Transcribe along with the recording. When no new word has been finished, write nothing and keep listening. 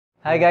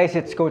Hi guys,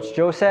 it's Coach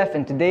Joseph,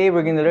 and today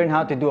we're going to learn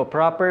how to do a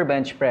proper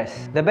bench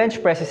press. The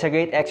bench press is a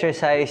great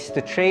exercise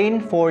to train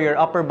for your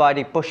upper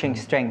body pushing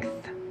strength.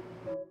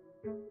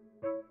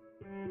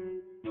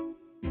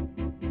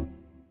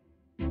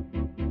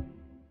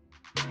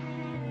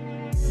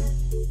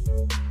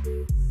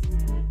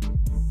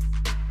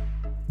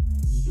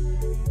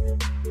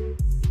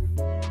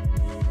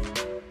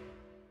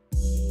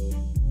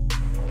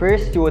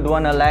 First, you would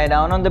want to lie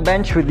down on the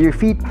bench with your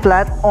feet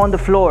flat on the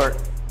floor.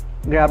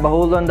 Grab a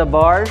hold on the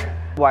bar,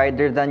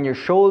 wider than your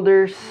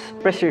shoulders.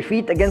 Press your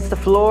feet against the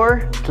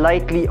floor.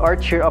 Slightly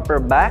arch your upper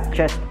back,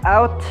 chest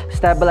out.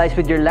 Stabilize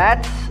with your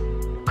lats.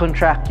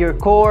 Contract your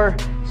core.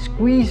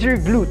 Squeeze your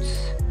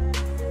glutes.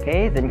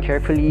 Okay, then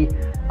carefully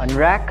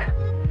unrack.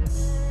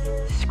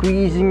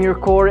 Squeezing your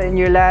core and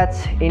your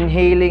lats.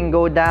 Inhaling,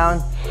 go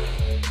down.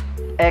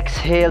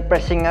 Exhale,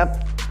 pressing up.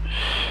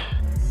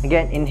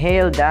 Again,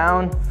 inhale,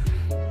 down.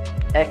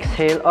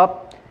 Exhale,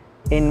 up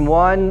in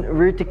one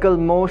vertical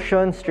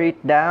motion,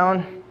 straight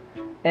down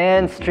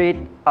and straight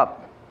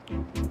up.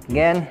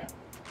 Again,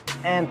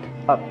 and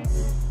up.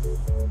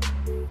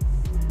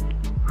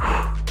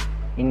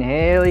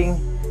 Inhaling,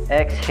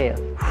 exhale.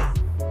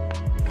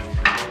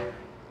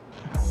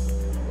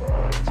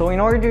 So in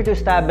order to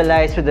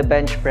stabilize with the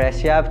bench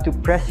press, you have to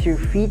press your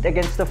feet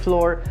against the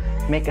floor,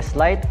 make a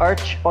slight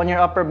arch on your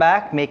upper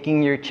back,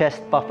 making your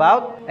chest puff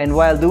out. And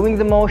while doing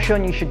the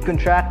motion, you should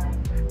contract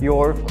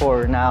your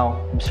core.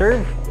 Now,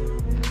 observe.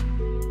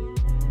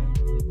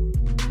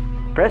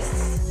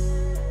 Press,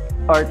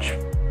 arch.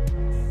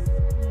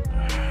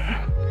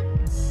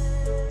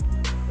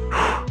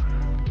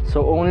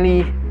 So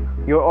only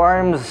your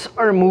arms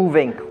are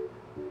moving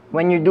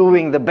when you're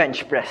doing the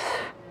bench press.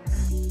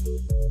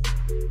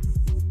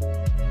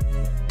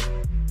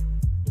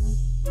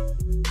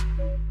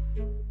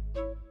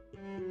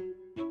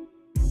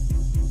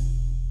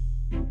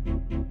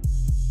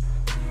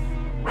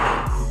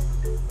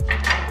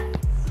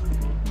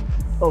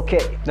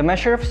 Okay, the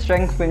measure of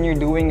strength when you're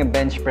doing a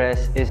bench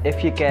press is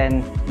if you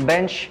can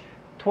bench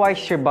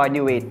twice your body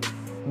weight.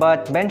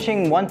 But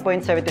benching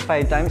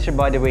 1.75 times your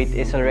body weight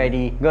is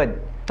already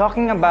good.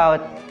 Talking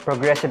about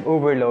progressive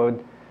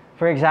overload,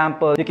 for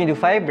example, you can do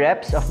 5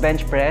 reps of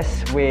bench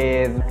press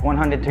with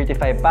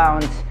 135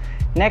 pounds.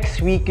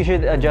 Next week, you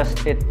should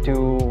adjust it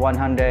to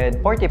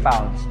 140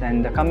 pounds.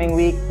 Then the coming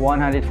week,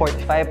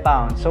 145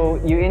 pounds. So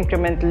you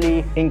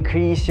incrementally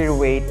increase your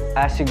weight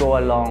as you go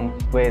along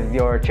with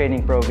your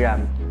training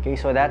program. Okay,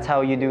 so that's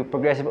how you do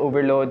progressive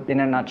overload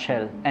in a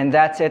nutshell. And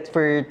that's it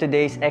for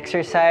today's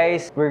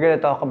exercise. We're gonna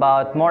talk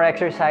about more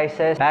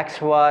exercises: back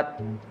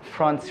squat,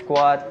 front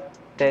squat,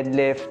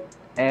 deadlift,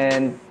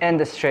 and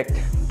the strict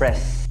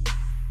press.